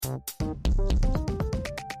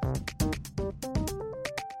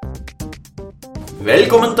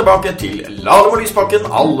Velkommen tilbake til Lademo Lysbakken,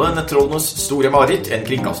 alle nettrollenes store mareritt, en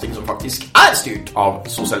kringkasting som faktisk er styrt av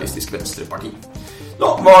Sosialistisk Venstreparti.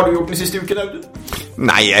 Da, hva har du gjort den siste uken, Audun?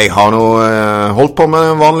 Nei, jeg har nå holdt på med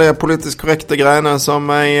den vanlige politisk korrekte greiene som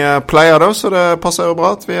jeg pleier da, så det passer jo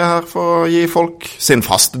bra at vi er her for å gi folk sin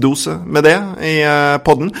faste dose med det i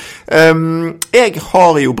podden. Jeg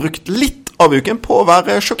har jo brukt litt av uken på å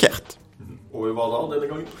være sjokkert. Og hva da, denne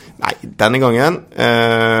gangen? Nei, denne gangen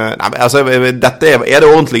dette er det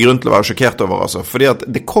ordentlig grunn til å være sjokkert over, altså. Fordi at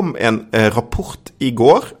det kom en rapport i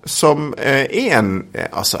går som er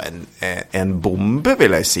en bombe,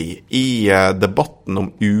 vil jeg si, i debatten om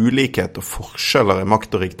ulikhet og forskjeller i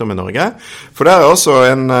makt og rikdom i Norge. For det er altså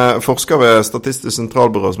en forsker ved Statistisk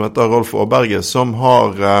sentralbyrå som heter Rolf Aaberge, som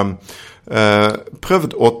har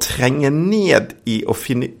prøvd å trenge ned i å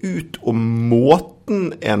finne ut om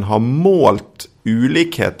måten en har målt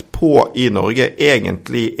ulikhet på i Norge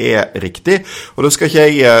egentlig er riktig. Og da skal ikke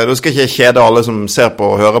jeg kjede alle som ser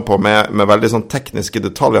på og hører på med veldig sånn tekniske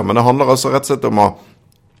detaljer, men det handler altså rett og slett om å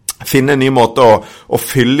finne en ny måte å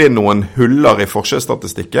fylle inn noen huller i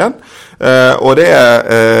forskjellsstatistikken. Og det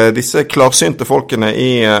disse klarsynte folkene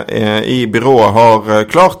i byrået har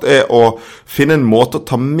klart er å finne en måte å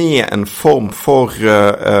ta med en form for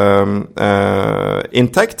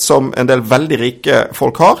inntekt som en del veldig rike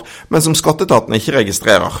folk har, men som skatteetaten ikke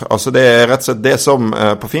registrerer. Altså det er rett og slett det som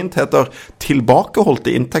på fint heter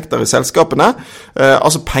tilbakeholdte inntekter i selskapene.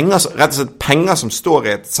 Altså rett og slett penger som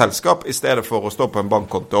står i et selskap i stedet for å stå på en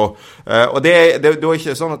bankkonto. Og det er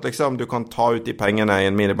ikke sånn at liksom, du kan ta ut de pengene i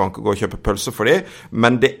en minibank og gå og kjøpe pølser for de,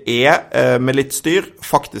 men det er med litt styr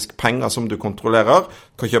faktisk penger som du kontrollerer,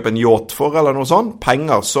 kan kjøpe en yacht for eller noe sånt,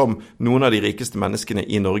 penger som noen av de rikeste menneskene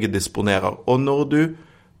i Norge disponerer. Og når du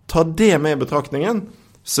tar det med i betraktningen,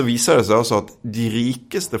 så viser det seg altså at de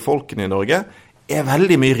rikeste folkene i Norge er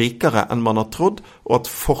veldig mye rikere enn man har trodd, og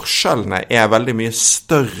at forskjellene er veldig mye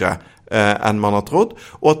større enn man har trodd,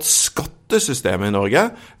 og at skattesystemet i Norge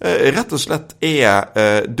rett og slett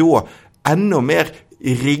er da enda mer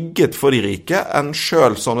rigget for de rike enn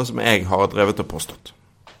selv sånne som jeg har drevet og påstått.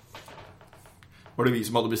 Var det vi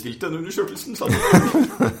som hadde bestilt den undersøkelsen?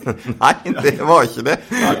 Nei, det var ikke det.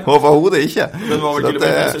 Overhodet ikke. Den var vel til og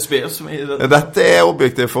med SSB som i den? Dette er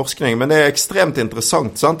objektiv forskning, men det er ekstremt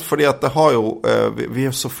interessant, sant? Fordi at det har jo, vi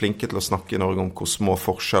er så flinke til å snakke i Norge om hvor små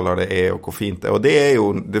forskjeller det er og hvor fint det er. Og det er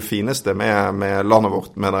jo det fineste med landet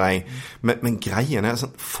vårt, mener jeg. Men greien er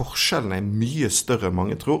sånn, forskjellene er mye større enn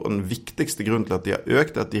mange tror, og den viktigste grunnen til at de har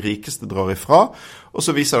økt er at de rikeste drar ifra. Og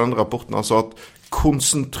så viser denne rapporten altså at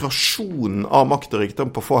konsentrasjonen av makt og rikdom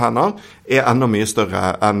på få hender er enda mye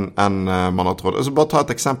større enn man har trodd. Så bare ta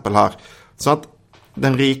et eksempel her. Sånn at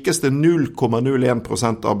den rikeste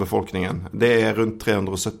 0,01% av befolkningen, det er rundt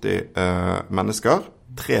 370 mennesker,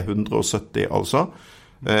 370 altså,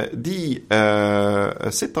 de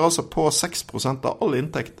sitter altså på 6% av all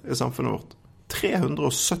inntekt i samfunnet vårt.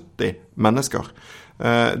 370 mennesker.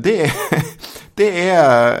 Det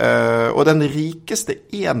er og den rikeste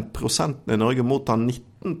 1% i Norge mottar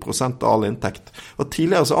 19% av all inntekt. Og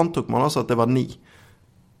tidligere så antok man altså at det var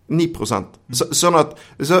 9%. Sånn at,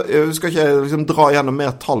 jeg skal ikke liksom dra gjennom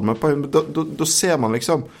mer tall, men da ser man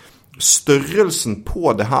liksom størrelsen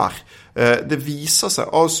på det her. Det viser seg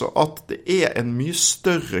altså at det er en mye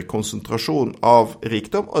større konsentrasjon av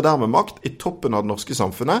rikdom, og dermed makt, i toppen av det norske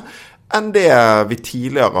samfunnet, enn det vi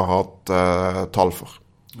tidligere har hatt tall for.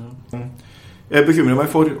 Jeg bekymrer meg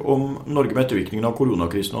for om Norge med ettervirkningen av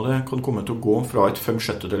koronakrisen og det kan komme til å gå fra et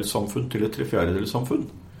 5/6 samfunn til et 3/4 samfunn.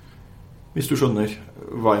 Hvis du skjønner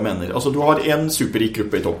hva jeg mener. Altså, du har en superrik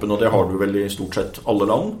gruppe i toppen, og det har du vel i stort sett alle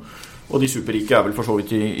land. Og de superrike er vel for så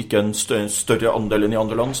vidt ikke en større andel enn i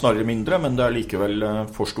andre land, snarere mindre, men det er likevel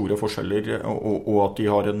for store forskjeller, og at de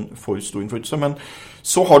har en for stor innflytelse. Men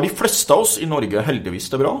så har de fleste av oss i Norge heldigvis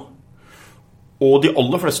det bra. Og de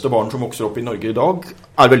aller fleste barn som vokser opp i Norge i dag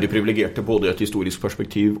er veldig privilegerte både i et historisk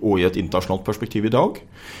perspektiv og i et internasjonalt perspektiv i dag.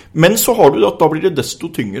 Men så har du at da blir det desto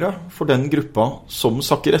tyngre for den gruppa som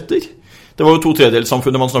sakker etter. Det var jo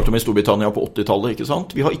 2/3-samfunnet man snakket om i Storbritannia på 80-tallet, ikke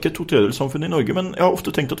sant? Vi har ikke et 2/3-samfunn i Norge, men jeg har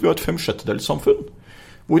ofte tenkt at vi har et 5/6-samfunn,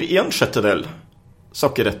 hvor 1/6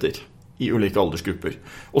 sakker etter i ulike aldersgrupper.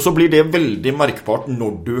 Og så blir det veldig merkbart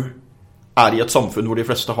når du er i et samfunn hvor de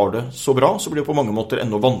fleste har det så bra, så blir det på mange måter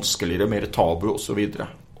enda vanskeligere, mer tabu og så videre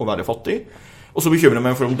å være fattig. Og så bekymrer jeg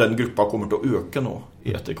meg for om den gruppa kommer til å øke nå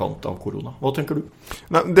i etterkant av korona. Hva tenker du?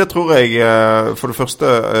 Nei, det tror jeg for det første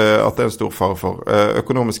at det er en stor fare for.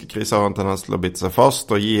 Økonomiske kriser har en tendens til å bite seg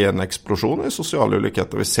fast og gi en eksplosjon i sosiale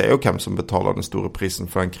ulikheter. Vi ser jo hvem som betaler den store prisen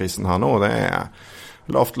for den krisen her nå, og det er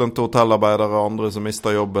lavtlønte hotellarbeidere, andre som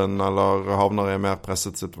mister jobben eller havner i en mer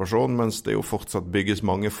presset situasjon, mens det jo fortsatt bygges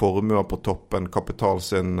mange formuer på toppen. Kapital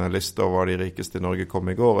sin liste over de rikeste i Norge kom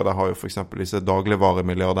i går, og der har jo for eksempel disse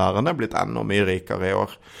dagligvaremilliardærene blitt enda mye rikere i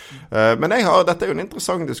år. Men dette er jo en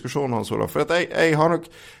interessant diskusjon, Hans Olav, for jeg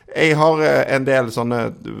har en del sånne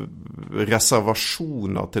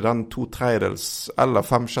reservasjoner til den 2/3 eller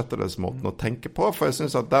 5/6 måten å tenke på, for jeg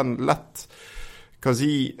synes at den lett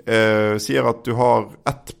sier at du har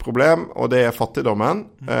ett problem, og det er fattigdommen,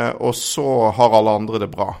 og så har alle andre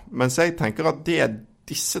det bra. Mens jeg tenker at det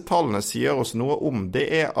disse tallene sier oss noe om, det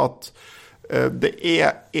er at det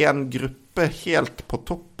er en gruppe helt på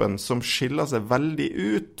toppen som skiller seg veldig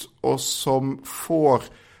ut, og som får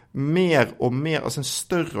mer og mer, altså en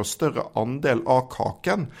større og større andel av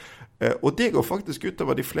kaken. Og det går faktisk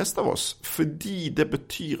utover de fleste av oss, fordi det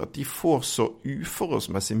betyr at de får så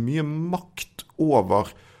uforholdsmessig mye makt over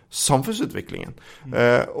samfunnsutviklingen.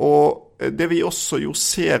 Og det vi også jo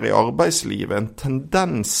ser i arbeidslivet, en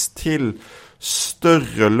tendens til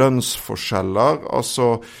større lønnsforskjeller,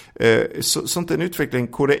 altså sånn en utvikling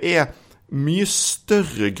hvor det er mye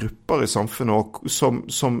større grupper i samfunnet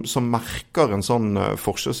som merker en sånn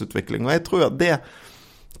forskjellsutvikling. Og jeg tror at det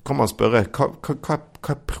kan man spørre, hva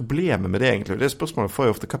er problemet med det egentlig? Det spørsmålet får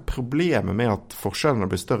jeg ofte, hva er problemet med at forskjellene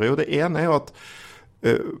blir større? Jo, det ene er jo at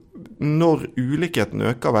når ulikheten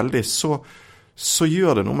øker veldig, så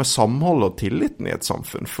gjør det noe med samhold og tilliten i et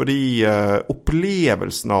samfunn. Fordi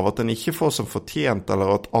opplevelsen av at en ikke får som fortjent, eller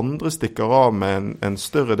at andre stikker av med en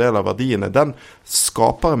større del av verdiene, den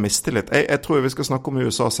skaper en mistillit. Jeg tror vi skal snakke om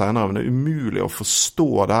USA senere, men det er umulig å forstå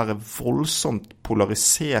det her voldsomt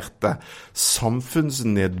polariserte,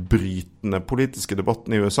 samfunnsnedbrytende politiske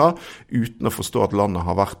debatten i USA, uten å forstå at landet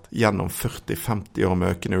har vært gjennom 40-50 år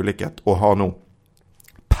med økende ulikhet, og har nå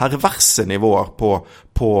perverse nivåer på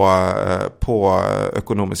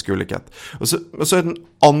økonomisk ulikhet. Og så er den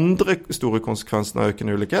andre store konsekvensen av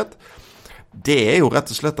økende ulikhet, det er jo rett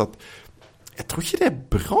og slett at jeg tror ikke det er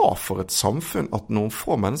bra for et samfunn at noen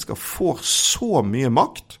få mennesker får så mye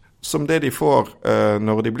makt som det de får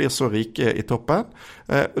når de blir så rike i toppen.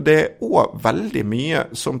 Det er også veldig mye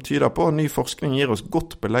som tyder på, ny forskning gir oss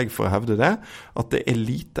godt belegg for å hevde det, at det er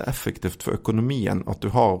lite effektivt for økonomien at du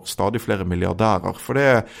har stadig flere milliardærer. For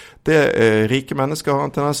det rike mennesker har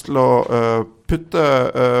en tendens til å putte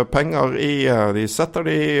penger i, de setter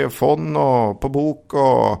de i fond og på bok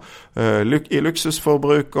og i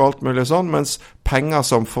luksusforbruk og alt mulig sånn, mens penger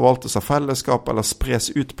som forvaltes av fellesskap eller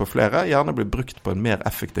spres ut på flere, gjerne blir brukt på en mer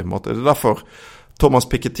effektiv måte. Det er derfor Thomas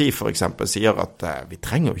Piketty for eksempel sier at vi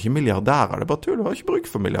trenger jo ikke milliardærer, det er bare tull, vi har ikke bruk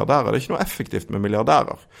for milliardærer, det er ikke noe effektivt med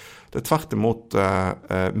milliardærer. Det er tvert imot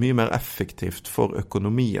mye mer effektivt for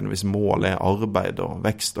økonomien hvis målet er arbeid og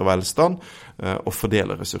vekst og velstand, og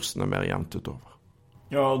fordele ressursene mer jevnt utover.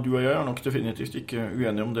 Ja, du og jeg er nok definitivt ikke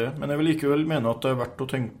uenige om det, men jeg vil likevel mene at det er verdt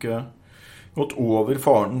å tenke godt over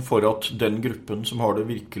faren for at den gruppen som har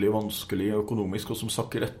det virkelig vanskelig økonomisk og som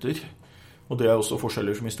sakker etter, og det er også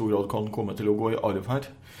forskjeller som i stor grad kan komme til å gå i arv her,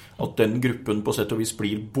 at den gruppen på sett og vis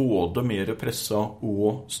blir både mer presset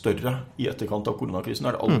og større i etterkant av koronakrisen,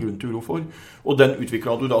 er det all grunn til uro for. Og den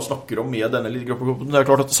utviklingen du da snakker om med denne lille gruppen, det er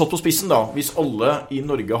klart at det satt på spissen da, hvis alle i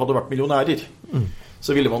Norge hadde vært millionærer, så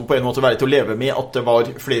ville man på en måte være til å leve med at det var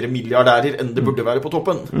flere milliardærer enn det burde være på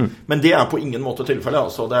toppen. Men det er på ingen måte tilfellet,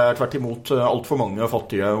 altså. Det er tvert imot alt for mange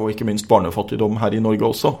fattige, og ikke minst barnefattigdom her i Norge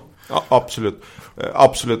også. Ja, absolutt.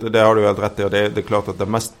 Absolutt, det har du helt rett i, og det er klart at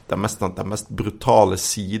den mest brutale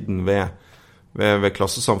siden ved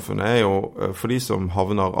klassesamfunnet er jo for de som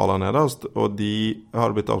havner aller nederst, og de har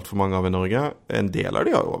det blitt alt for mange av i Norge. En del av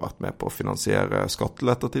de har jo vært med på å finansiere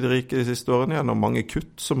skatteletter til de rike de siste årene, gjennom mange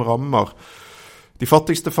kutt som rammer de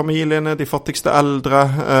fattigste familiene, de fattigste eldre,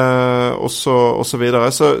 og så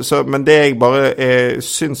videre. Men det jeg bare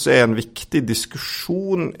synes er en viktig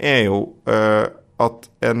diskusjon er jo at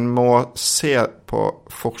en må se på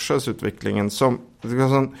forskjellsutviklingen som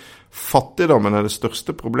fattigdommen er det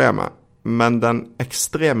største problemet, men den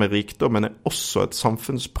ekstreme rikdommen er også et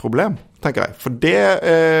samfunnsproblem, tenker jeg. For det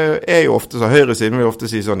er jo ofte så, høyresiden vil ofte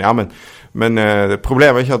si sånn, ja, men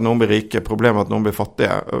problemet er ikke at noen blir rike, problemet er at noen blir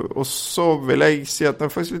fattige. Og så vil jeg si at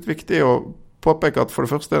det er faktisk litt viktig å påpeke at for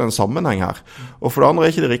det første er det en sammenheng her, og for det andre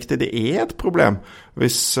er ikke det riktig. Det er et problem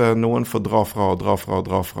hvis noen får dra fra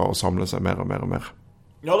og samle seg mer og mer og mer.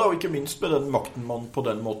 Ja, da, og ikke minst med den makten man på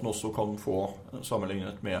den måten også kan få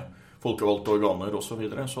sammenlignet med folkevalgte organer og så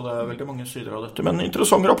videre. Så det er veldig mange sider av dette. Men en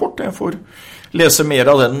interessant rapport, jeg får lese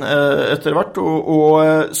mer av den etter hvert.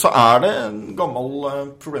 Og så er det en gammel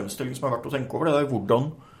problemstilling som er verdt å tenke over. Det er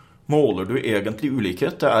hvordan måler du egentlig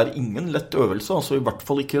ulikhet? Det er ingen lett øvelse, altså i hvert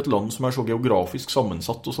fall ikke i et land som er så geografisk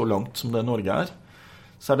sammensatt og så langt som det Norge er.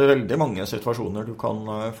 Så er det veldig mange situasjoner du kan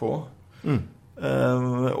få.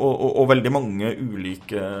 Og veldig mange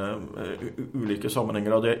ulike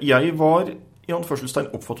sammenhenger av det. Jeg var i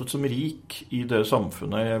anførselstegn oppfattet som rik i det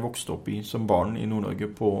samfunnet jeg vokste opp i som barn i Nord-Norge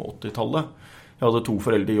på 80-tallet. Jeg hadde 2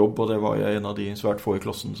 foreldre i jobb, og det var jeg en av de svært få i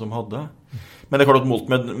klassen som hadde. Men det er klart at målt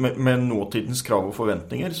med nåtidens krav og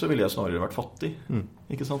forventninger, så ville jeg snarere vært fattig.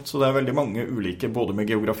 Ikke sant? Så det er veldig mange ulike, både med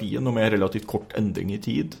geografien og med relativt kort endring i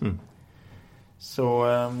tid. Så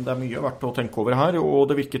det er mye verdt å tenke over her, og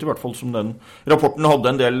det virket i hvert fall som den rapporten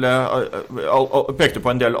hadde pekte på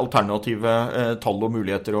en del alternative tall og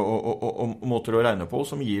muligheter og måter å regne på,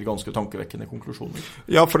 som gir ganske tankevekkende konklusjoner.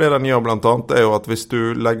 Ja, for det den gjør blant annet er jo at hvis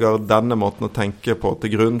du legger denne måten å tenke på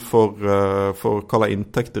til grunn for hva slags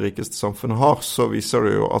inntekt det rikeste samfunnet har, så viser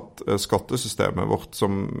det jo at skattesystemet vårt,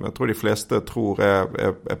 som jeg tror de fleste tror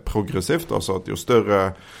er progressivt, altså at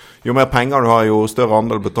jo mer penger du har, jo større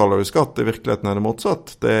andel betaler du skatt. I virkeligheten er det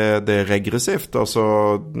motsatt. Det er regressivt. Altså,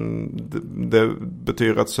 det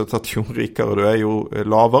betyr rett og slett at jo rikere du er, jo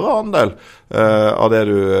lavere andel av det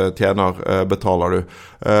du tjener, betaler du.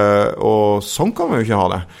 Og sånn kan vi jo ikke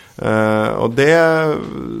ha det.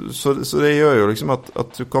 Så det gjør jo liksom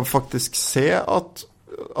at du kan faktisk se at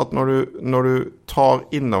når du tar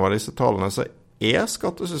innover disse tallene, så er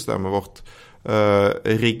skattesystemet vårt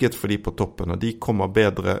rigget for de på toppen, og de kommer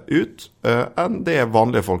bedre ut enn det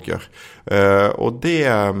vanlige folk gjør. Og det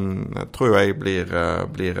tror jeg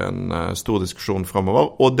blir en stor diskusjon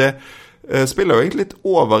fremover, og det spiller jo egentlig litt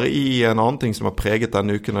over i en annen ting som har preget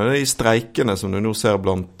denne uken, og det er de streikene som du nå ser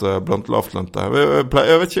blant lavtlønte.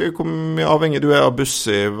 Jeg vet ikke hvor mye avhengig du er av buss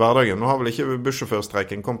i hverdagen. Nå har vel ikke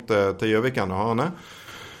bussjåførstreiken kommet til Gjøvik ennå, har han det?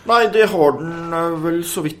 Nei, det har den vel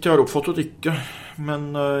så vidt jeg har oppfattet ikke.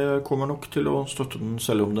 Men jeg kommer nok til å støtte den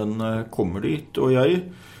selv om den kommer dit. Og jeg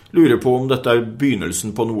lurer på om dette er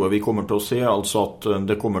begynnelsen på noe vi kommer til å se, altså at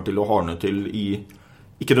det kommer til å hardne til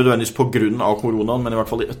ikke nødvendigvis på grunn av koronaen, men i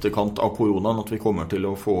hvert fall i etterkant av koronaen, at vi kommer til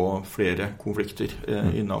å få flere konflikter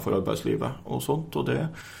innenfor arbeidslivet og sånt. Og det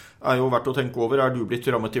er jo verdt å tenke over. Er du blitt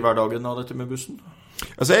rammet i hverdagen av dette med bussen?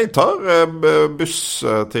 Altså, jeg tar buss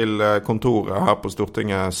til kontoret her på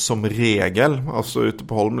Stortinget som regel. Altså ute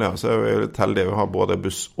på Holmlia så er jeg litt heldig å ha både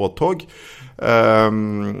buss og tog.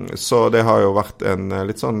 Så det har jo vært en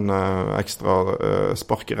litt sånn ekstra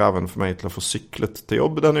spark i ræven for meg til å få syklet til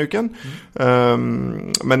jobb denne uken.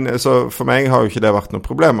 Men så for meg har jo ikke det vært noe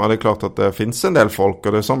problem. Og det er klart at det finnes en del folk,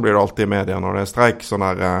 og sånn blir det alltid i media når det er streik,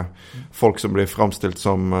 sånne folk som blir fremstilt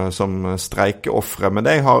som streikeoffre. Men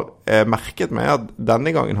det jeg har merket meg at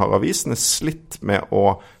denne gangen har avisene slitt med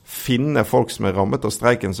å finne folk som er rammet av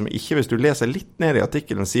streiken, som ikke, hvis du leser litt ned i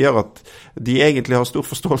artikkelen, sier at de egentlig har stor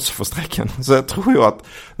forståelse for streiken. Så jeg tror jo at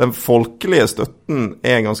den folkelige støtten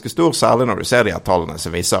er ganske stor, særlig når du ser de her tallene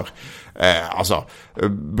som viser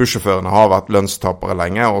bussjåførene har vært lønnstapere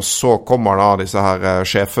lenge, og så kommer da disse her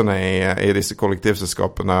sjefene i disse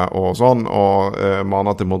kollektivselskapene og sånn, og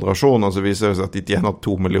maner til moderasjon, og så viser det seg at de tjener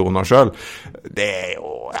 2 millioner selv. Det er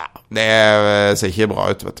jo, det ser ikke bra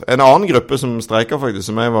ut, vet du. En annen gruppe som streiker faktisk,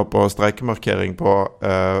 som jeg var på streikemarkering på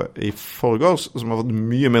i forgårs, som har fått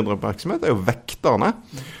mye mindre oppmerksomhet, er jo vekterne.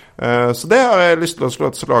 Så det har jeg lyst til å slå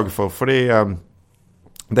et slag for, fordi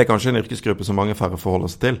det er kanskje en yrkesgruppe som mange færre forholder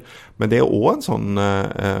seg til, men det er også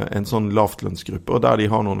en sånn lavtlønnsgruppe, og der de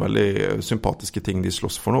har noen veldig sympatiske ting de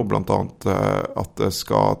slåss for nå, blant annet at det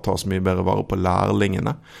skal tas mye bedre vare på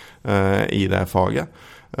lærlingene i det faget.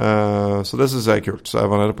 Så det synes jeg er kult. Så jeg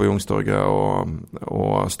var nede på Youngstorget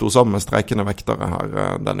og sto sammen med streikende vektere her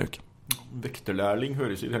denne uken. Vekterlærling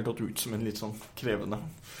høres i det hele tatt ut som en litt sånn krevende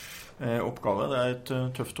oppgave. Det er et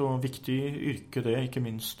tøft og viktig yrke det, ikke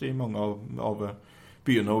minst i mange av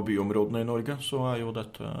byene og byområdene i Norge, så er jo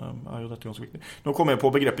dette ganske viktig. Nå kommer jeg på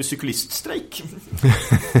begrepet sykliststreik.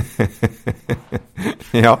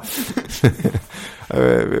 Ja.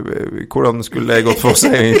 Hvordan skulle det gått for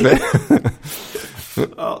seg egentlig?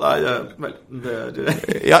 Ja, nei, vel, det.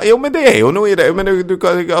 Ja, jo, men det er jo noe i det. Men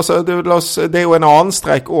det er jo en annen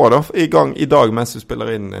streik også da, i gang i dag mens vi spiller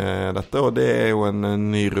inn dette, og det er jo en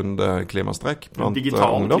ny runde klimastreik blant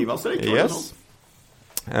digital klimastreik, yes.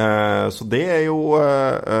 Så det er jo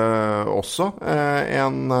også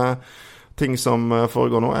en ting som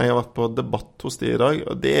foregår nå. Jeg har vært på debatt hos de i dag,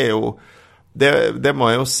 og det er jo Det må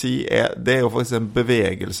jeg jo si, det jo faktisk en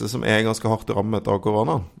bevegelse som ganske hardt rammet av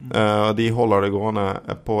korona. De holder det gående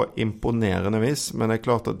på imponerende vis, men det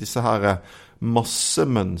klart at disse her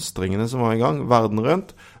massemønstringene som var i gang verden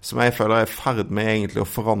rundt, som jeg føler i ferd med egentlig å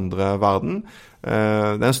forandre verden.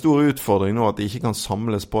 Det en stor utfordring nå at de ikke kan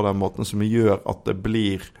samles på den måten som gjør at det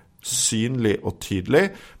blir synlig og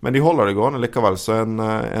tydelig, men de holder det gående likevel, så en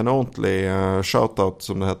ordentlig shoutout,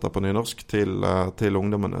 som det heter på nynorsk, til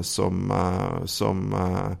ungdommene som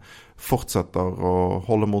fortsetter å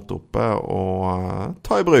holde mot oppe og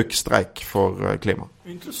ta i bruk streik for klima.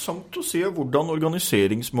 Interessant å se hvordan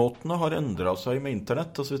organiseringsmåtene har endret seg med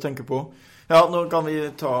internett. Altså vi tenker på, ja, nå kan vi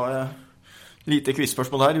ta lite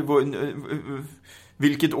quizspørsmål her.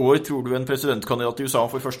 Hvilket år tror du en presidentkandidat i USA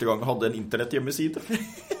for første gang hadde en internett-hjemmeside?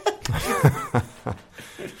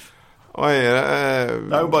 Oi, det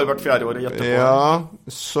jo bare hvert 4. år å gjette på. Ja,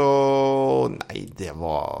 så nei, det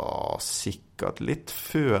var sikkert litt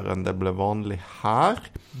før enn det ble vanlig her.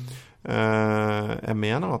 Jeg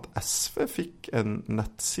mener at SV fikk en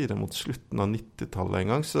nettside mot slutten av 90-tallet en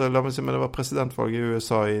gang, så la meg si, men det var presidentvalget i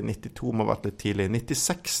USA i 92, må ha vært litt tidlig.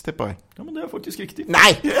 96, tipper jeg. Ja, men det faktisk riktig.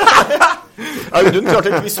 Nei! Audun klarte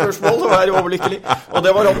et quizspørsmål og overlykkelig. Og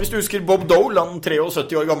det var han, hvis du husker Bob Dole, han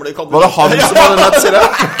 73 år gamle kandidat. Var det han som hadde nettside?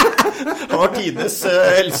 Han var tidenes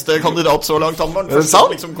eldste kandidat så langt. Han var den første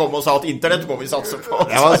som liksom kom og sa at internett må vi satse på.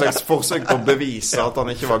 Det var en slags forsøk på å bevise at han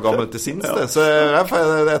ikke var gammel til sinste. Så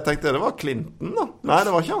jeg tenkte det var Clinton da. Nei,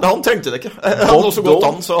 det var ikke han. Han trengte det ikke. Han var så godt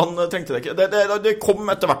han, så han trengte det ikke. Det kom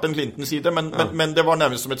etter hvert en Clinton-side, men det var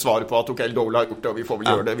nærmest som et svar på at ok, Dole har gjort det, og vi får vel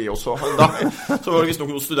gjøre det vi også. Så var det visst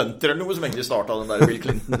noen studenter eller noe som egentlig startet den der Bill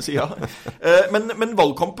Clinton-siden. Men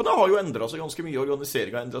valgkampene har jo endret seg ganske mye,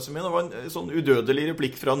 organiseringen har endret seg mye. Det var en sånn udødelig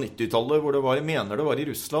replikk fra 90-tallet, hvor det var, jeg mener det var i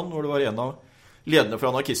Russland, hvor det var en av ledende for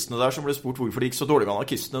anarkistene der som ble spurt hvorfor det gikk så dårlig med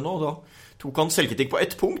anarkistene nå. Da tok han selvkritikk på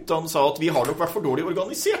ett punkt, da han sa at vi har nok vært for dårlig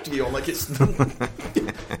organisert, vi anarkistene.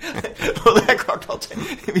 Og det klart at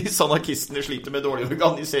hvis anarkistene sliter med dårlig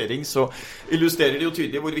organisering, så illustrerer de jo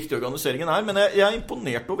tydelig hvor viktig organiseringen men jeg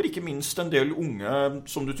imponert over ikke minst en del unge,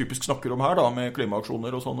 som du typisk snakker om her da, med klimaaksjoner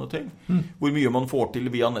og sånne ting, hvor mye man får til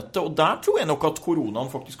via nettet, og der tror jeg nok at koronaen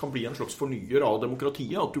faktisk kan bli en slags fornyer av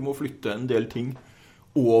demokratiet, at du må flytte en del ting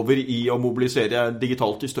over i å mobilisere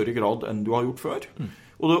digitalt i større grad enn du har gjort før.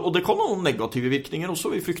 Og det kan ha noen negative virkninger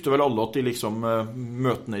også. Vi frykter vel alle at de liksom,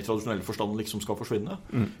 møtene i tradisjonell forstand liksom skal forsvinne.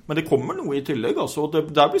 Men det kommer noe i tillegg. Altså. Det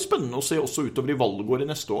blir spennende å se også utover i valgåret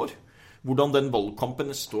neste år. Hvordan den valgkampen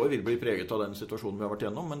neste år vil bli preget av den situasjonen vi har vært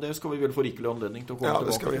gjennom. Men det skal vi vel få rikelig anledning til å komme tilbake. Ja,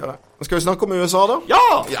 det skal vi gjøre. Skal vi snakke om USA da?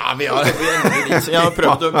 Ja, vi har det. Jeg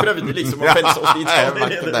prøvde liksom å pense oss dit. Jeg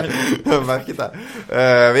merket det.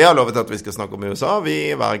 Vi har lovet at vi skal snakke om USA.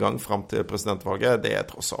 Vi hver gang frem til presidentvalget. Det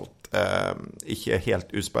tross alt ikke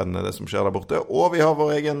helt uspennende det som skjer der borte. Og vi har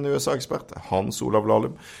vår egen USA-ekspert, Hans Olav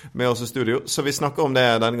Lahlum, med oss i studio. Så vi snakker om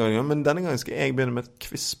det denne gangen. Men denne gangen skal jeg begynne med et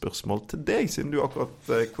quizspørsmål til deg, siden du akkurat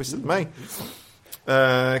quizet meg.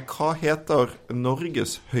 Hva heter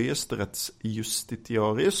Norges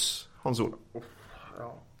høyesterettsjustitiarius, Hans Olav?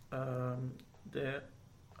 Det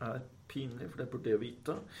pinlig, for det burde jeg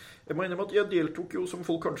vite. Jeg må innrømme at jeg deltok jo, som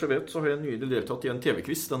folk kanskje vet, så har jeg nylig deltatt i en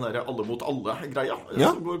TV-quiz, den der alle mot alle-greia,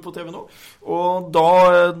 som går på TV nå. Og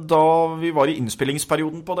da vi var i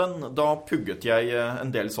innspillingsperioden på den, da pugget jeg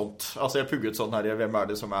en del sånt. Altså jeg pugget sånn her, hvem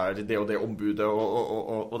det som det og det ombudet,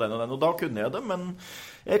 og den og den, og da kunne jeg det, men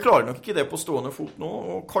jeg klarer nok ikke det på stående fot nå,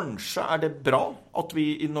 og kanskje det bra at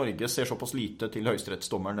vi i Norge ser såpass lite til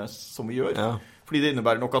høyesterettsdommerne som vi gjør. Ja. Fordi det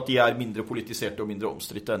innebærer nok at de mindre politiserte og mindre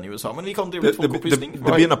omstridte enn i USA. Men vi kan drive litt folkeopplysning. Det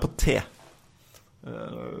begynner på T.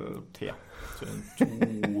 T. Så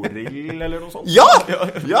Toril eller noe sånt? Ja!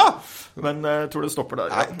 Men jeg tror det stopper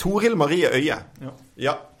der. Nei, Toril Marie Øye.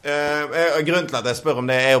 Ja. Grunnen til at jeg spør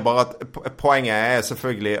om det jo bare at poenget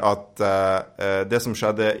selvfølgelig at det som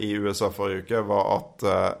skjedde i USA forrige uke var at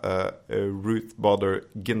Ruth Bader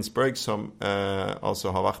Ginsburg, som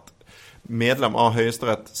altså har vært medlem av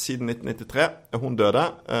Høyesterett siden 1993. Hun døde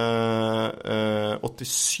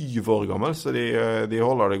 87 år gammel, så de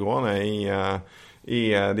holder det gående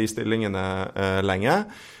i de stillingene lenge.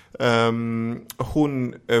 Hun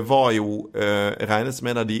var jo regnet som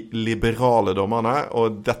en av de liberale dommerne,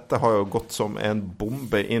 og dette har jo gått som en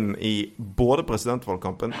bombe inn i både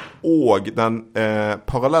presidentvalgkampen og den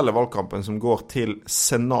parallelle valgkampen som går til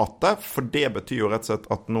senatet, for det betyr jo rett og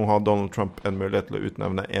slett at nå har Donald Trump en mulighet til å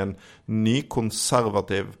utnevne en ny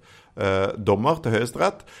konservativ dommer til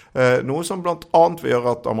høyesterett, noe som blant annet vil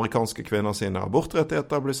gjøre at amerikanske kvinner sine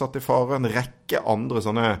abortrettigheter blir satt i fare, en rekke rekke andre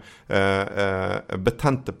sånne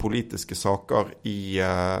betente politiske saker i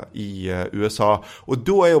USA. Og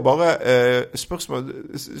da jo bare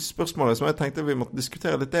spørsmålet som jeg tenkte vi måtte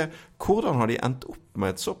diskutere litt, det hvordan har de endt opp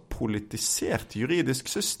med et så politisert juridisk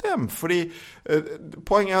system? Fordi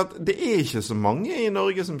poenget at det ikke så mange i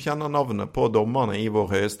Norge som kjenner navnet på dommerne i vår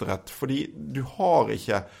høyesterett, fordi du har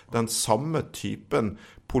ikke den samme typen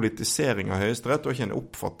politisering av høyesterett, og ikke en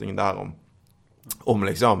oppfatning derom. Om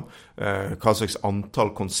liksom hva slags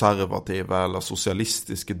antall konservative eller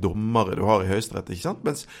sosialistiske dommere du har i høyesterett, ikke sant?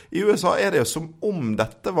 Mens i USA det jo som om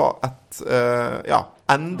dette var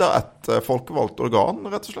enda et folkevalgt organ,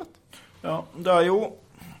 rett og slett. Ja, var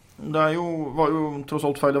jo tross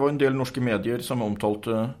alt feil. Det var en del norske medier som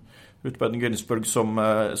omtalte Ruth Bader Ginsburg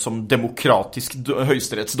som demokratisk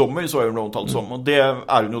høyesterettsdommer, så hun ble omtalt som. Og det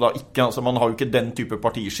hun jo da ikke. Altså, man har jo ikke den type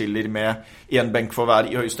partiskiller med en benk for hver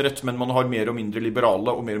i høyesterett, men man har mer og mindre liberale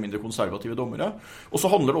og mer og mindre konservative dommere. Og så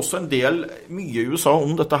handler det også mye i USA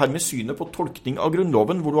om dette her med synet på tolkning av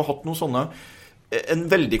grunnloven, hvor du har hatt en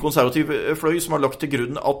veldig konservativ fløy som har lagt til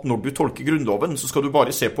grunn at når du tolker grunnloven, så skal du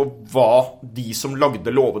bare se på hva de som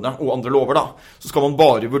lagde lovene og andre lover da. Så skal man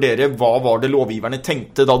bare vurdere hva var det lovgiverne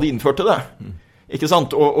tenkte da de innførte det. Ikke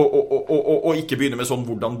sant? Og ikke begynne med sånn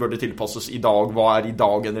hvordan bør det tilpasses i dag, hva i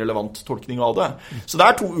dag en relevant tolkning av det. Så det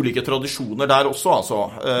to ulike tradisjoner der også, altså,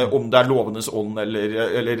 om det lovenes ånd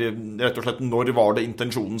eller rett og slett når var det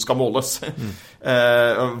intensjonen skal måles.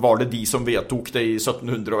 Var det de som vedtok det i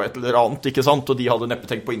 1700 og et eller annet, ikke sant? Og de hadde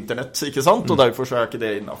neppe tenkt på internett, ikke sant? Og derfor så ikke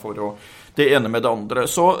det innenfor det ene med det andre.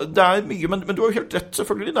 Så det mye, men du har jo helt rett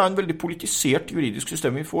selvfølgelig, det en veldig politisert juridisk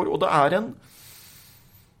system vi får, og det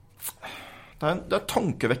det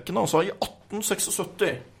tankevekkende, altså. I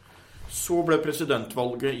 1876 så ble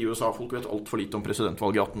presidentvalget i USA, folk vet alt for lite om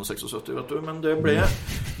presidentvalget i 1876, vet du, men det ble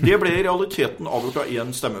i realiteten avgjort av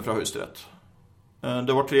en stemme fra høyesterett.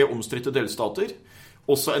 Det var 3 omstridte delstater,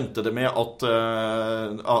 og så endte det med at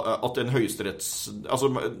en høyesteretts...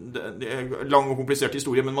 Altså, det lang og komplisert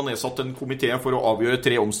historie, men man nedsatte en komité for å avgjøre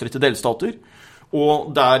 3 omstridte delstater, og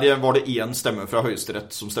der var det en stemme fra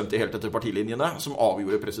høyesterett som stemte helt etter partilinjene, som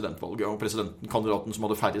avgjorde presidentvalget, og presidentkandidaten som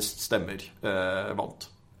hadde færrest stemmer vant.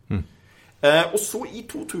 Og så i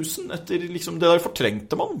 2000, etter liksom det der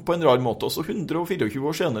fortrengte man på en rar måte, og så 124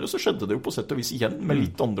 år senere så skjedde det jo på sett og vis igjen, med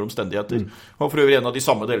litt andre omstendigheter. Og for øvrig en av de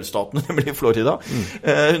samme delstatene, nemlig Florida,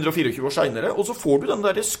 124 år senere. Og så får du den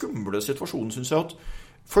der skumle situasjonen, synes jeg, at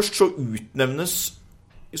først så utnevnes,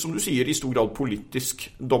 som du sier, i stor grad politisk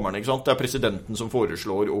dommerne, ikke sant? Det presidenten som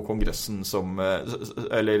foreslår, og kongressen som,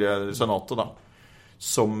 eller senatet da,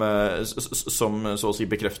 som så å si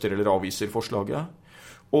bekrefter eller avviser forslaget.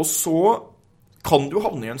 Og så kan du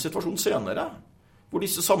havne i en situasjon senere, hvor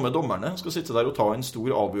disse samme dommerne skal sitte der og ta en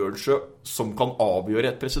stor avgjørelse som kan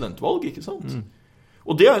avgjøre et presidentvalg, ikke sant?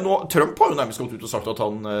 Og det nå, Trump har jo nærmest gått ut og sagt at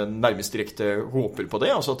han nærmest direkte håper på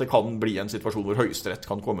det, altså at det kan bli en situasjon hvor høyesterett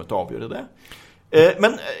kan komme til å avgjøre det.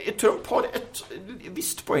 Men Trump har et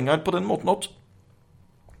visst poeng her på den måten at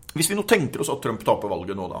hvis vi nå tenker oss at Trump taper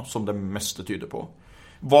valget nå da, som det meste tyder på,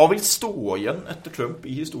 hva vil stå igjen etter Trump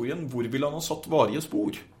i historien? Hvor vil han ha satt varige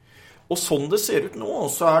spor? Og sånn det ser ut nå,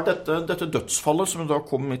 så dette dødsfallet som da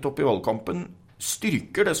kom midt opp i valgkampen,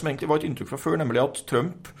 styrker det som egentlig var et inntrykk fra før, nemlig at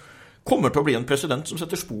Trump kommer til å bli en president som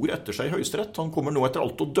setter spor etter seg i høyesterett. Han kommer nå etter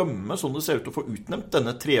alt å dømme, sånn det ser ut til å få utnevnt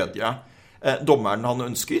denne tredje dommeren han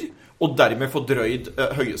ønsker, og dermed fordrøyd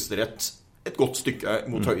høyesterett et godt stykke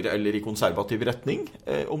mot høyre eller i konservativ retning,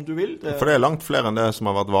 om du vil. For det langt flere enn det som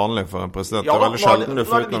har vært vanlig for en president. Ja, det veldig sjelden du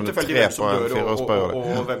får utnevnt 3 på en 4-årsperiode.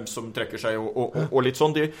 Og hvem som trekker seg, og litt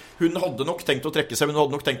sånn. Hun hadde nok tenkt å trekke seg, men hun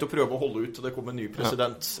hadde nok tenkt å prøve å holde ut til det kom en ny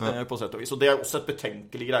president på sett og vis. Og det også et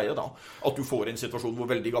betenkelig greie da, at du får en situasjon hvor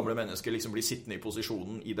veldig gamle mennesker liksom blir sittende i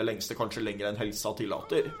posisjonen i det lengste, kanskje lenger enn helsa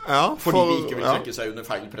tillater. Ja, fordi de ikke vil trekke seg under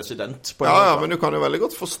feil president. Ja, men du kan jo veldig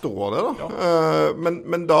godt forstå det da. Ja.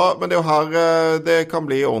 Men det er jo her det kan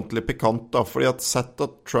bli ordentlig pikant da, fordi at setter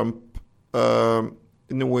Trump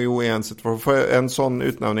nå jo i en situasjon, for en sånn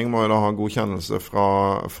utnevning må jo da ha godkjennelse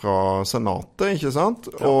fra senatet, ikke sant?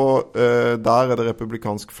 Ja. Og der det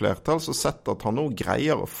republikansk flertall, så setter at han nå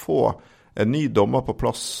greier å få en ny dommer på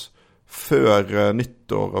plass før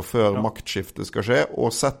nyttår og før maktskiftet skal skje,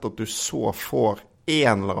 og sett at du så får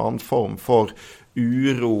en eller annen form for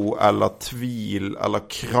uro eller tvil eller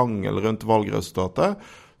krangel rundt valgresultatet,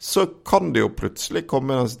 så kan det jo plutselig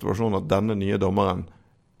komme i den situasjonen at denne nye dommeren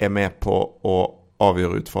med på å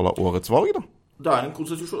avgjøre utfallet av årets valg, da. Det en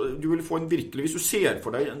konstitusjon. Du vil få en virkelig, hvis du ser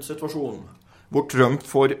for deg en situasjon hvor Trump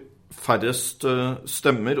får færrest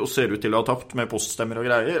stemmer og ser ut til å ha tapt med poststemmer og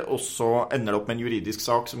greier, og så ender det opp med en juridisk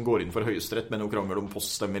sak som går inn for Høyesterett med noe krangel om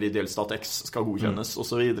poststemmer i delstat X skal godkjennes og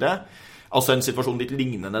så videre. Altså en situasjon litt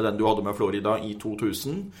lignende den du hadde med Florida i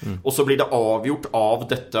 2000. Og så blir det avgjort av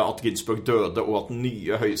dette at Ginsburg døde, og at den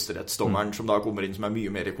nye høyesterettsdommeren, som da kommer inn som mye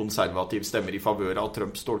mer konservativ, stemmer i favør av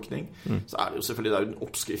Trumps tolkning. Så det jo selvfølgelig det en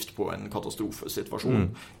oppskrift på en katastrofesituasjon.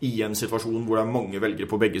 I en situasjon hvor det mange velgere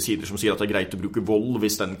på begge sider som sier at det greit å bruke vold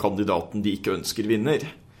hvis den kandidaten de ikke ønsker vinner.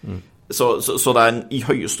 Så det en i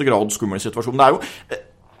høyeste grad skummel situasjon.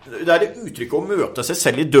 Det uttrykket å møte seg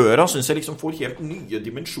selv i døra synes jeg liksom får helt nye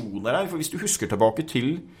dimensjoner her, for hvis du husker tilbake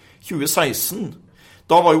til 2016,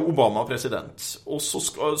 da var jo Obama president, og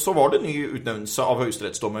så var det ny utnevnelse av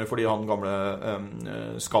høyesterettsdommer fordi han gamle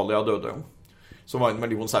Scalia døde, som var en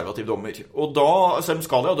veldig konservativ dommer. Og da, selv om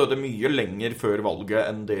Scalia døde mye lenger før valget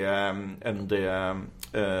enn det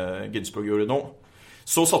Ginsburg gjorde nå,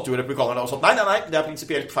 så satt jo republikanerne og sa nei, det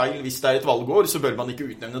prinsipielt feil. Hvis det et valgår, så bør man ikke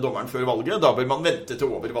utnevne dommeren før valget. Da bør man vente til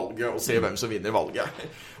over valget og se hvem som vinner valget.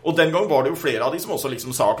 Og den gang var det jo flere av de som også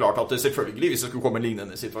liksom sa klart at selvfølgelig, hvis det skulle komme en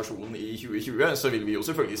lignende situasjon i 2020, så vil vi jo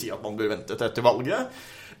selvfølgelig si at man bør vente til etter valget.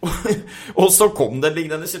 Og så kom den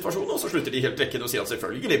lignende situasjonen, og så slutter de helt rekken å si at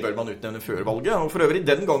selvfølgelig bør man utnevne før valget. Og for øvrig,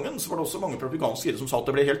 den gangen så var det også mange republikanske sider som sa at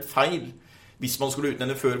det ble helt feil hvis man skulle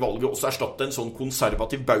utnevne før valget, og så erstatte en sånn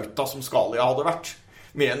konservativ bauta som Scalia hadde vært,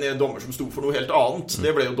 med en dommer som sto for noe helt annet.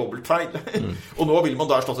 Det ble jo dobbelt feil. Og nå vil man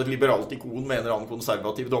da erstatte et liberalt ikon med en eller annen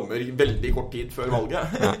konservativ dommer veldig kort tid før valget.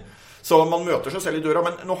 Så man møter seg selv i døra.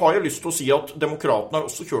 Men nå har jeg lyst til å si at demokratene har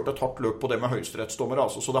også kjørt et hardt løp på det med høyesterettsdommer,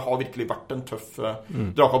 altså, så det har virkelig vært en tøff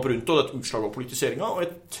dragkamp rundt, og det et utslag av politiseringen, og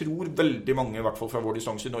jeg tror veldig mange, i hvert fall fra vår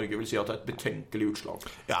distanse i Norge, vil si at det et betenkelig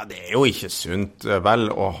utslag. Ja, det jo ikke sunt vel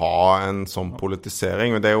å ha en sånn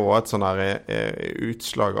politisering, men det jo også et sånn der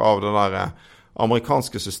utslag av det der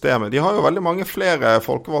amerikanske systemet. De har jo veldig mange flere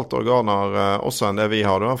folkevalgte organer også enn det vi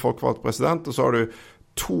har. Du har folkevalgt president, og så har du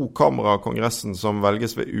 2 kamre av Kongressen som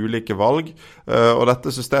velges ved ulike valg, og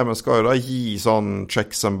dette systemet skal jo da gi sånn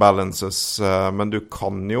checks and balances, men du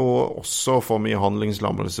kan jo også få mye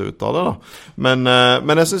handlingslammelse ut av det da.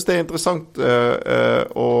 Men jeg synes det interessant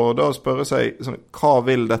å da spørre seg, sånn, hva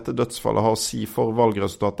vil dette dødsfallet ha å si for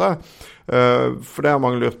valgresultatet? For det har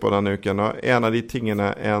mange lurt på denne uken, og en av de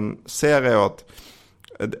tingene en ser jo at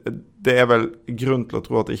det vel grunn til å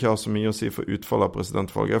tro at det ikke har så mye å si for utfallet av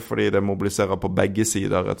presidentvalget, fordi det mobiliserer på begge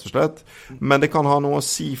sider, rett og slett. Men det kan ha noe å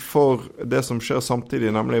si for det som skjer samtidig,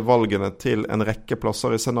 nemlig valgene til en rekke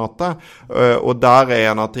plasser i Senatet. Og der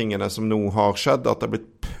en av tingene som nå har skjedd, at det har blitt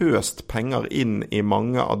pøst penger inn i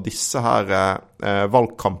mange av disse her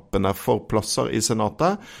valgkampene for plasser i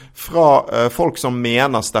Senatet, fra folk som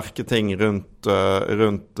mener sterke ting rundt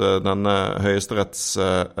denne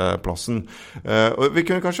høyesterettsplassen. Og vi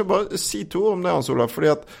kunne kanskje bare si 2 ord om det, Hans Olav, fordi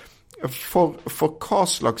at for hva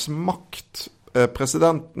slags makt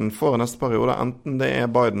presidenten får i neste periode, enten det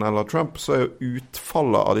Biden eller Trump, så jo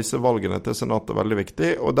utfallet av disse valgene til Senatet veldig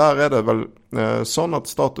viktig, og der det vel sånn at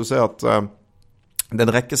status at det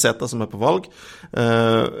en rekke seter som på valg.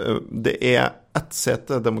 Det ett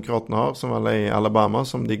sete demokratene har, som vel i Alabama,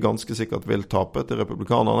 som de ganske sikkert vil tape til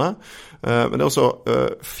republikanerne. Men det også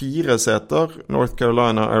 4 seter, North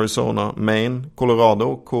Carolina, Arizona, Maine, Colorado,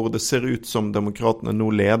 hvor det ser ut som demokratene nå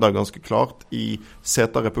leder ganske klart i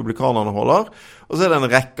seter republikanerne holder. Og så det en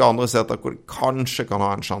rekke andre seter hvor de kanskje kan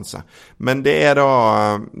ha en sjanse. Men det da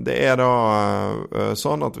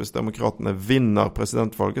sånn at hvis demokratene vinner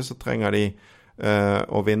presidentvalget, så trenger de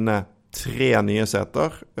å vinne 3 nye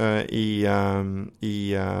seter i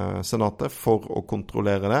Senatet for å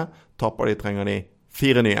kontrollere det. Taper de, trenger de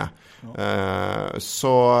 4 nye.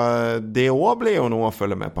 Så det også blir jo noe å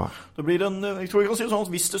følge med på her. Det blir jeg tror vi kan si det sånn at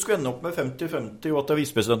hvis det skulle ende opp med 50-50 og at det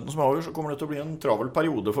visepresidenten som avgjør, så kommer det til å bli en travel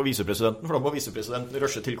periode for visepresidenten, for da må visepresidenten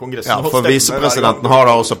rushe til Kongressen. Ja, for visepresidenten har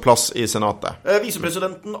da også plass i Senatet.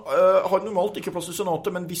 Visepresidenten har normalt ikke plass i Senatet,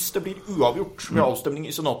 men hvis det blir uavgjort ved avstemning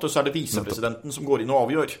i Senatet, så det visepresidenten som går inn og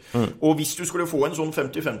avgjør. Og hvis du skulle få en sånn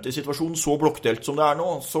 50-50-situasjon så blokkdelt som det nå,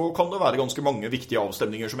 så kan det være ganske mange viktige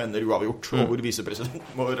avstemninger som ender uavgjort, og hvor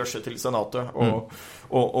visepresidenten må rushe til Senatet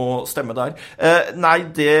og stemme der. Nei,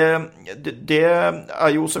 det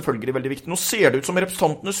jo selvfølgelig veldig viktig. Nå ser det ut som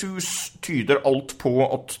Representantenes hus tyder alt på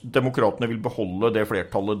at demokratene vil beholde det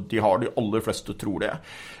flertallet de har. De aller fleste tror det.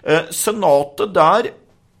 Senatet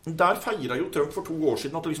der feiret jo Trump for 2 år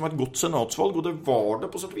siden at det liksom var et godt senatsvalg, og det var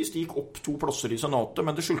det på sett og vis. De gikk opp 2 plasser i Senatet,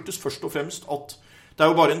 men det skyldtes først og fremst at Det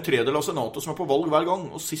jo bare en tredjedel av senatet som på valg hver gang,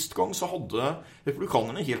 og sist gang så hadde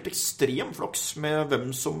republikanerne helt ekstrem flaks med hvem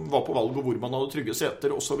som var på valg og hvor man hadde trygge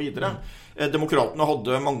seter og så videre. Demokratene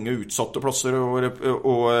hadde mange utsatte plasser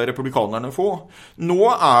og republikanerne få. Nå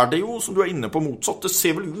det jo, som du inne på, motsatt. Det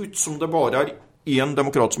ser vel ut som det bare en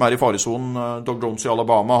demokrat som i faresonen, Doug Jones i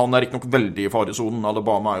Alabama. Han ikke nok veldig i faresonen.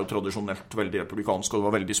 Alabama jo tradisjonelt veldig republikansk, og det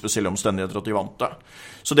var veldig spesielle omstendigheter at de vant det.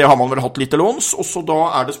 Så det har man vel hatt litt til låns, og så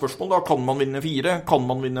da det spørsmål, da kan man vinne 4, kan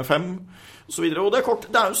man vinne 5, og så videre. Og det kort,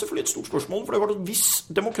 det jo selvfølgelig et stort spørsmål, for det klart at hvis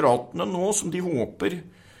demokratene nå, som de håper,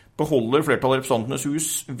 beholder flertallet i representantenes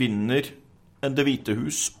hus, vinner Det hvite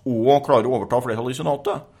hus og klarer å overta flertallet i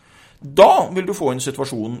senatet, da vil du få en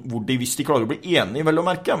situasjon hvor hvis de klarer å bli enige, vel å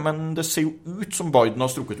merke, men det ser jo ut som Biden har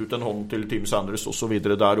strukket ut en hånd til Tim Sanders og så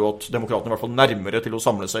videre der, og at demokratene i hvert fall nærmere til å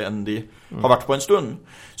samle seg enn de har vært på en stund,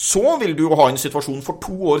 så vil du jo ha en situasjon for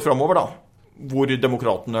 2 år fremover da, hvor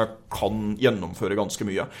demokratene kan gjennomføre ganske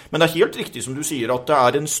mye. Men det helt riktig som du sier at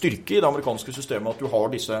det en styrke i det amerikanske systemet at du har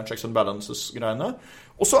disse checks and balances-greiene,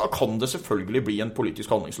 og så kan det selvfølgelig bli en politisk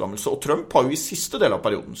handlingslammelse, og Trump har jo i siste del av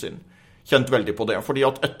perioden sin kjent veldig på det, fordi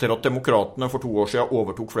at etter at demokratene for 2 år siden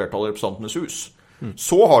overtok flertallet i representantenes hus,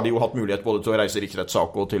 så har de jo hatt mulighet både til å reise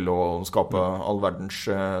riksrettssak og til å skape all verdens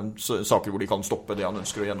saker hvor de kan stoppe det han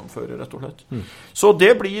ønsker å gjennomføre, rett og slett. Så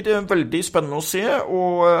det blir veldig spennende å se,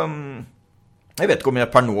 og jeg vet ikke om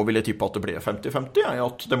jeg per nå ville tippe at det ble 50-50,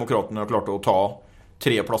 at demokratene klarte å ta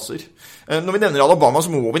 3 plasser. Når vi nevner Alabama, så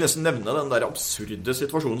må vi nesten nevne den der absurde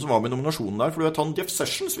situasjonen som var med nominasjonen der, for du vet han Jeff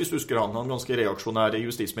Sessions, hvis du husker han ganske reaksjonære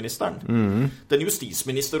justisministeren. Den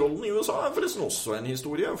justisministerrollen i USA forresten også en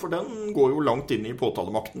historie, for den går jo langt inn i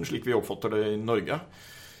påtalemakten, slik vi oppfatter det i Norge.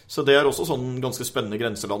 Så det også sånn ganske spennende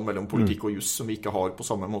grenseland mellom politikk og juss som vi ikke har på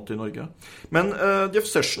samme måte i Norge. Men Jeff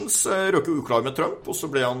Sessions røk jo uklar med Trump, og så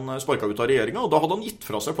ble han sparket ut av regjeringen, og da hadde han gitt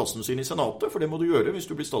fra seg plassen sin i senatet, for det må du gjøre hvis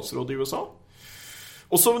du blir statsråd i USA.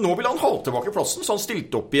 Og så nå vil han ha tilbake plassen, så han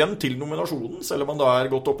stilte opp igjen til nominasjonen, selv om han da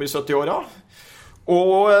gått opp i 70-åra.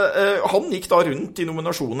 Og han gikk da rundt i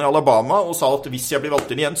nominasjonen i Alabama og sa at hvis jeg blir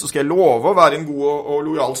valgt inn igjen, så skal jeg love å være en god og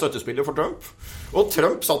lojal støttespiller for Trump. Og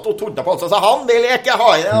Trump satt og tordnet på alt og sa, han vil jeg ikke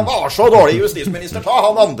ha igjen, han var så dårlig justisminister, ta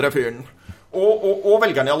han andre fyren. Og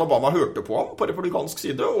velgerne i Alabama hørte på ham på republikansk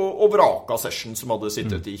side, og vraka Sessions som hadde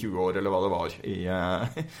sittet i 20 år, eller hva det var,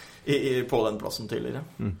 på den plassen tidligere.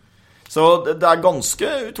 Så det ganske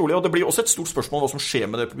utrolig, og det blir også et stort spørsmål hva som skjer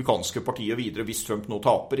med det republikanske partiet videre hvis Trump nå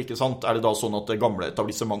taper, ikke sant? Det da sånn at det gamle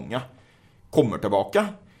etablissementet kommer tilbake?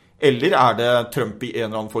 Eller det Trump i en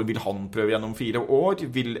eller annen form, vil han prøve gjennom 4 år?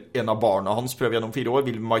 Vil en av barna hans prøve gjennom 4 år?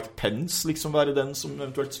 Vil Mike Pence liksom være den som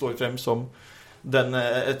eventuelt står frem som den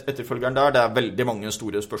etterfølgeren der? Det veldig mange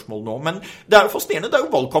store spørsmål nå, men det jo fascinerende, det jo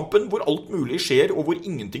valgkampen hvor alt mulig skjer og hvor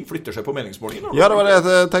ingenting flytter seg på meningsmålingen. Ja, det var det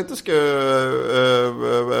jeg tenkte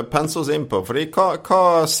skulle pense oss inn på, fordi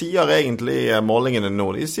hva sier egentlig målingene nå?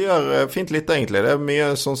 De sier fint litt egentlig, det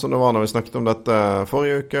mye sånn som det var når vi snakket om dette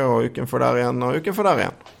forrige uke og uken for der igjen og uken for der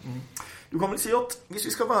igjen. Du kan vel si at hvis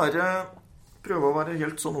vi skal prøve å være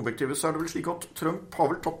helt sånn objektive, så det vel slik at Trump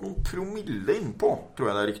har vel tatt noen promille innpå, tror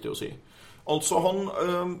jeg det riktig å si. Altså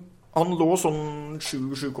han lå sånn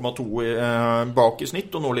 7,2 bak i snitt,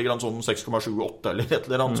 og nå ligger han sånn 6,78 eller et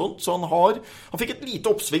eller annet sånt. Så han fikk et lite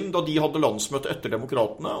oppsving da de hadde landsmøte etter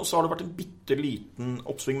demokratene, og så har det vært en bitteliten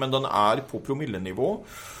oppsving, men den på promillenivå.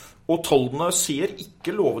 Og tallene ser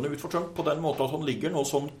ikke lovende ut for Trump på den måten at han ligger nå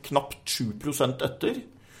sånn knapt 7% etter.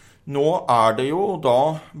 Nå det jo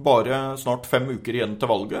da bare snart 5 uker igjen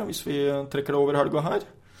til valget, hvis vi trekker det over helga her.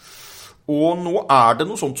 Og nå det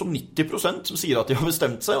noe sånt som 90% som sier at de har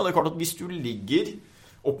bestemt seg, og det klart at hvis du ligger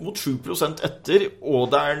opp mot 7% etter, og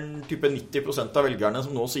det en type 90% av velgerne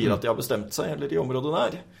som nå sier at de har bestemt seg, eller i området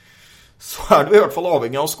der, så du i hvert fall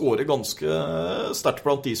avhengig av å score ganske sterkt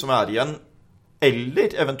blant de som igjen,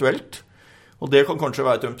 eller eventuelt, og det kan kanskje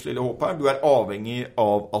være Trumps lille håp her, du avhengig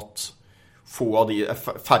av at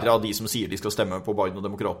færre av de som sier de skal stemme på Biden og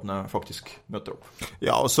demokratene faktisk møter opp.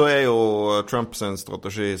 Ja, og så jo Trumps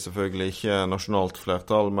strategi selvfølgelig ikke nasjonalt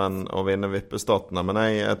flertall, men å vinne vippestatene. Men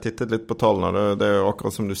jeg tittet litt på tallene, det jo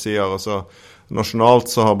akkurat som du sier, altså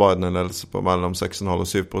nasjonalt så har Biden en ledelse på mellom 6,5 og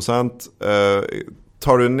 7%.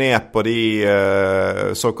 Tar du ned på de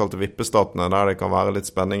såkalte vippestatene der det kan være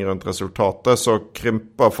litt spenning rundt resultatet, så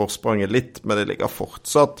krymper forspranget litt, men det ligger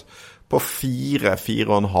fortsatt på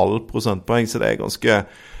 4,5 prosentpoeng, så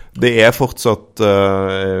det fortsatt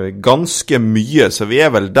ganske mye, så vi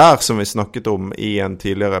vel der som vi snakket om i en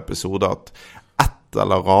tidligere episode, at et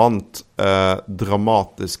eller annet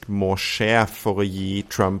dramatisk må skje for å gi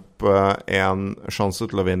Trump en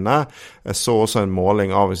sjanse til å vinne. Jeg så også en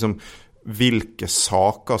måling av liksom, hvilke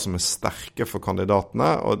saker som sterke for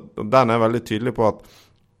kandidatene, og den veldig tydelig på at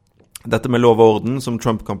dette med lov og orden som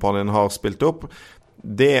Trump-kampanjen har spilt opp,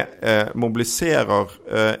 det mobiliserer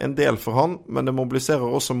en del for han, men det mobiliserer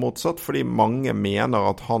også motsatt, fordi mange mener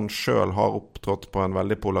at han selv har opptrådt på en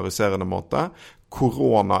veldig polariserende måte.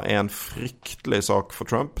 Korona en fryktelig sak for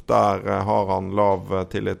Trump, der har han lav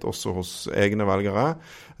tillit også hos egne velgere.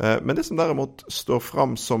 Men det som derimot står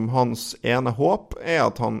frem som hans ene håp,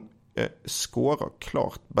 at han skårer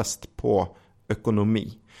klart best på økonomi.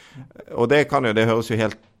 Og det høres jo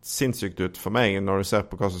helt sinnssykt ut for meg når du ser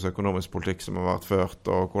på hva slags økonomisk politikk som har vært ført,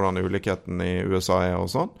 og hvordan ulikheten i USA og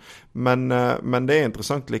sånn. Men det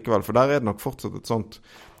interessant likevel, for der det nok fortsatt et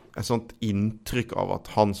sånt inntrykk av at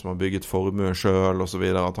han som har bygget formue selv og så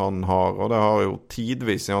videre, at han har, og det har jo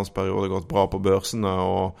tidvis i hans periode gått bra på børsene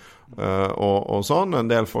og sånn. En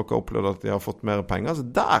del folk har opplevd at de har fått mer penger, så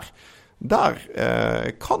der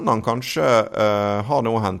kan han kanskje ha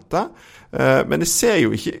noe å hente. Men det ser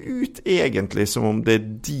jo ikke ut egentlig som om det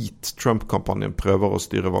dit Trump-kampanjen prøver å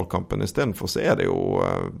styre valgkampen. I stedet for så det jo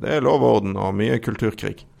lov og orden og mye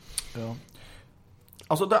kulturkrig. Ja.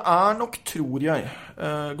 Altså det nok, tror jeg,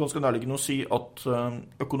 ganske nærliggende å si at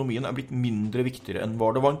økonomien blitt mindre viktigere enn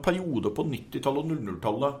var. Det var en periode på 90-tallet og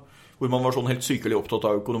 00-tallet hvor man var sånn helt sykelig opptatt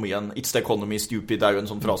av økonomien. It's the economy, stupid, jo en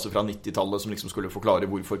sånn frase fra 90-tallet som liksom skulle forklare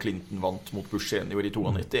hvorfor Clinton vant mot Bush senior i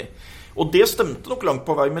 92. Og det stemte nok langt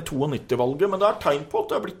på vei med 92-valget, men det tegn på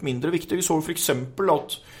at det blitt mindre viktig. Vi så for eksempel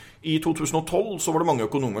at i 2012 så var det mange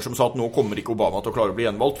økonomer som sa at nå kommer ikke Obama til å klare å bli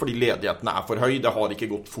gjenvalgt fordi ledigheten for høy, det har ikke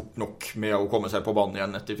gått fort nok med å komme seg på banen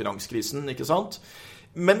igjen etter finanskrisen, ikke sant?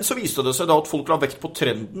 Men så viste det seg da at folk la vekt på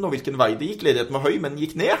trenden og hvilken vei det gikk. Ledigheten var høy, men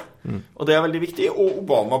gikk ned. Og det veldig viktig. Og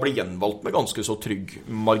Obama ble gjenvalgt med ganske så trygg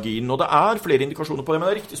margin. Og det flere indikasjoner på det,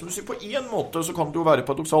 men det riktig som du sier. På en måte så kan det jo være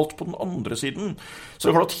paradoksalt på den andre siden. Så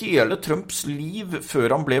det er klart at hele Trumps liv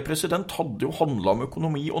før han ble president hadde jo handlet om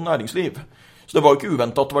økonomi og næringsliv. Så det var jo ikke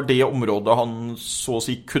uventet at det var det området han så å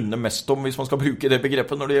si kunne mest om, hvis man skal bruke det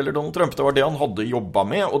begrepet når det gjelder Donald Trump. Det var det han hadde jobbet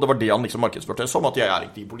med, og det var det han liksom markedsførte som at jeg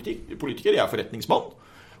ikke politiker, jeg forretningsmann,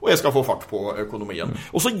 og jeg skal få fart på økonomien.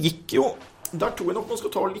 Og så gikk jo, der tror jeg nok man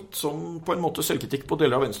skal ta litt sånn på en måte selvkritikk på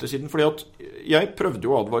deler av venstresiden, fordi at jeg prøvde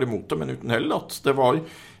jo å advare mot det, men uten hell, at det var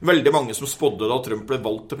veldig mange som spådde da Trump ble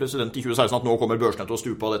valgt til president i 2016 at nå kommer børsene til å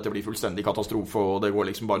stupe, og dette blir fullstendig katastrofe, og det går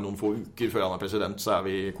liksom bare noen få uker før han president, så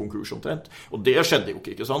vi konkurs omtrent. Og det skjedde jo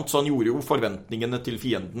ikke sant? Så han gjorde jo forventningene til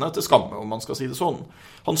fiendene til skamme, om man skal si det sånn.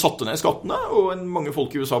 Han satte ned skattene, og mange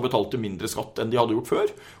folk i USA betalte mindre skatt enn de hadde gjort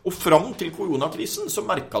før. Og fram til koronakrisen så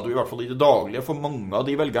merket du i hvert fall i det daglige for mange av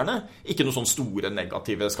de velgerne ikke noe sånn store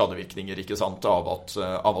negative skadevirkninger, ikke sant, av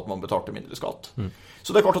at man betalte mindre skatt.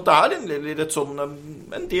 Så det klart at det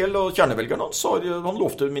en del av kjernevelgerne hans han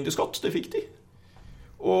lovte mindre skatt, det fikk de.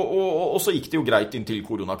 Og så gikk det jo greit inntil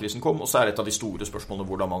koronakrisen kom, og så et av de store spørsmålene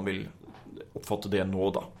hvordan man vil oppfatte det nå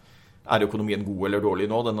da. Økonomien god eller dårlig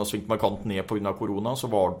nå? Den har svingt markant ned på grunn av korona, så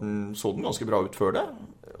så den ganske bra ut før det.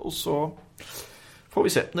 Og så får vi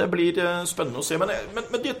se. Det blir spennende å se.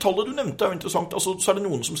 Men det tallet du nevnte jo interessant. Altså, så det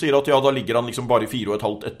noen som sier at ja, da ligger han liksom bare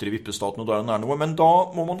 4,5 etter i vippestaten, og da han noe. Men da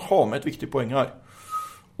må man ha med et viktig poeng her.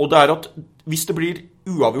 Og det at hvis det blir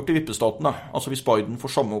uavgjort i vippestatene, altså hvis Biden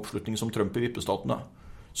får samme oppslutning som Trump i vippestatene,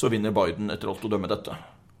 så vinner Biden etter alt å dømme dette.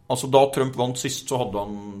 Altså da Trump vant sist så hadde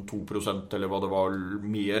han 2% eller hva det var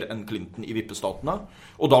mer enn Clinton i vippestatene.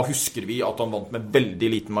 Og da husker vi at han vant med veldig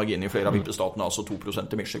liten margin i flere av vippestatene, altså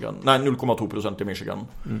 2% i Michigan. Nei, 0,2% i Michigan,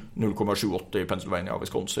 0,78 i Pennsylvania,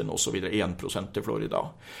 Wisconsin og så videre, 1% i Florida.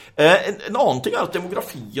 En annen ting at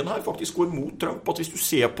demografien her faktisk går mot Trump, at hvis du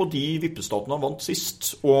ser på de vippestatene han vant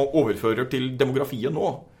sist og overfører til demografien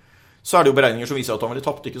nå, så det jo beregninger som viser at han ville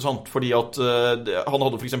tapt, ikke sant? Fordi at han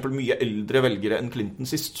hadde for eksempel mye eldre velgere enn Clinton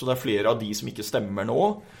sist, så det flere av de som ikke stemmer nå.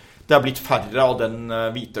 Det blitt færre av den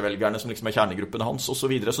hvite velgerne som liksom kjernegruppen hans, og så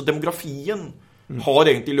videre. Så demografien har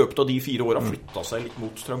egentlig i løpet av de 4 årene flyttet seg litt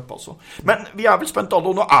mot Trump, altså. Men vi vel spent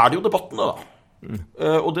alle, og nå det jo debattene da.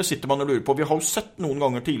 Og det sitter man og lurer på. Vi har jo sett noen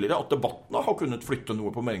ganger tidligere at debattene har kunnet flytte noe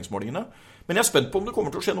på meningsmålingene. Men jeg spent på om det kommer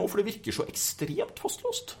til å skje nå, for det virker så ekstremt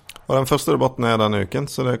fastlåst. Og den første debatten denne uken,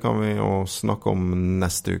 så det kan vi jo snakke om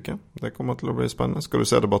neste uke. Det kommer til å bli spennende. Skal du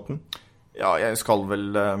se debatten? Ja, jeg skal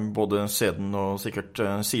vel både se den og sikkert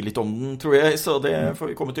si litt om den, tror jeg, så det får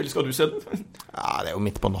vi komme til. Skal du se den? Ja, det jo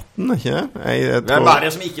midt på natten, ikke det? Hvem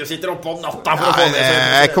det som ikke sitter oppe om natta for å få med seg?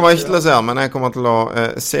 Jeg kommer ikke til å se den, men jeg kommer til å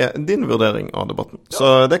se din vurdering av debatten. Ja.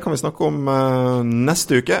 Så det kan vi snakke om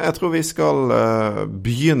neste uke. Jeg tror vi skal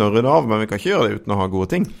begynne å rydde av, men vi kan ikke gjøre det uten å ha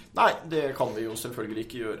gode ting. Nei, det kan vi jo selvfølgelig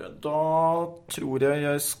ikke gjøre. Da tror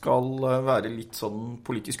jeg skal være litt sånn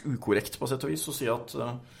politisk ukorrekt på sett og vis, og si at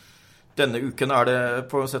Denne uken det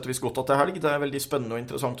på sett og vis godt at det helg. Det veldig spennende og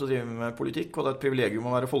interessant å drive med politikk, og det et privilegium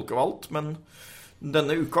å være folkevalgt, men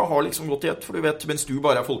denne uka har liksom gått i ett, for du vet, mens du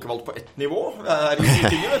bare folkevalgt på ett nivå, i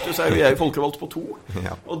Stortinget, vet du, så jo jeg folkevalgt på 2.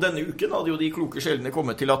 Ja. Og denne uken hadde jo de kloke sjelene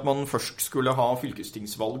kommet til at man først skulle ha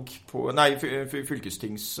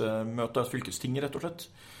fylkestingsmøte, fylkesting rett og slett,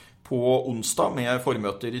 på onsdag med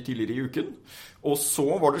formøter tidligere i uken. Og så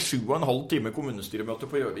var det 7,5 time kommunestyremøte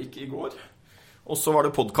på Gjøvik i går. Og så var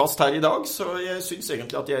det podcast her i dag, så jeg synes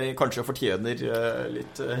egentlig at jeg kanskje fortjener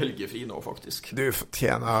litt helgefri nå, faktisk. Du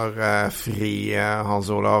fortjener fri, Hans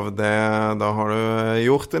Olav. Da har du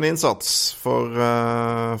gjort en innsats for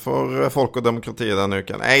folk og demokrati denne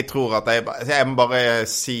uken. Jeg tror at jeg må bare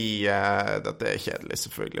si at det kjedelig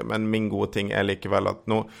selvfølgelig, men min gode ting likevel at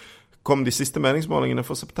nå kom de siste meningsmålingene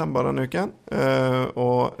for september denne uken,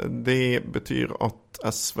 og det betyr at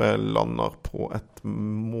SV lander på et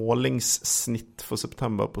målingssnitt for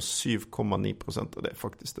september på 7,9%, og det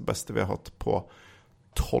faktisk det beste vi har hatt på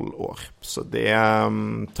 12 år. Så det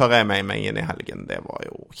tar jeg med meg inn i helgen. Det var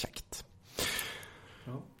jo kjekt.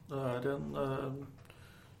 Ja, det en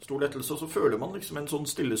stor lettelse, og så føler man liksom en sånn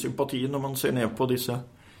stille sympati når man ser ned på disse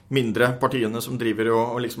mindre partiene som driver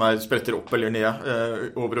og liksom spretter opp eller ned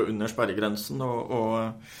over og under sperregrensen.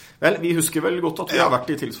 Vel, vi husker vel godt at vi har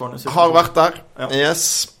vært i tilsvarende situasjon. Har vært der, ja.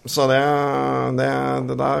 Yes. Så det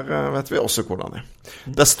der vet vi også hvordan det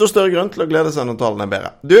Desto større grunn til å glede seg når tallene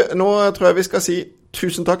bedre. Du, nå tror jeg vi skal si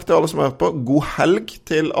tusen takk til alle som har hørt på. God helg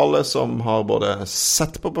til alle som har både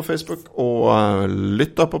sett på Facebook og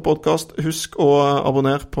lyttet på podcast. Husk å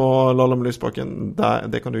abonnere på Lahlum Lysbakken.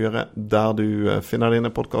 Det kan du gjøre der du finner dine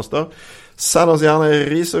podcaster. Send oss gjerne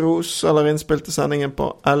ris og ros eller innspill til sendingen på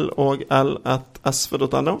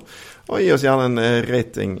l@sv.no. Og gi oss gjerne en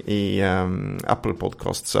rating i Apple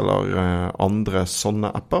Podcasts eller andre sånne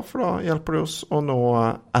apper, for da hjelper det oss å nå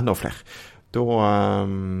enda flere. Da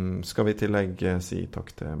skal vi i tillegg si takk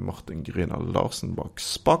til Martin Gryner Larsen bak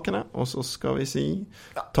spakene, og så skal vi si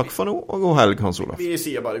takk for nå, og god helg, Hans Olav. Vi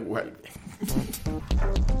sier bare god helg.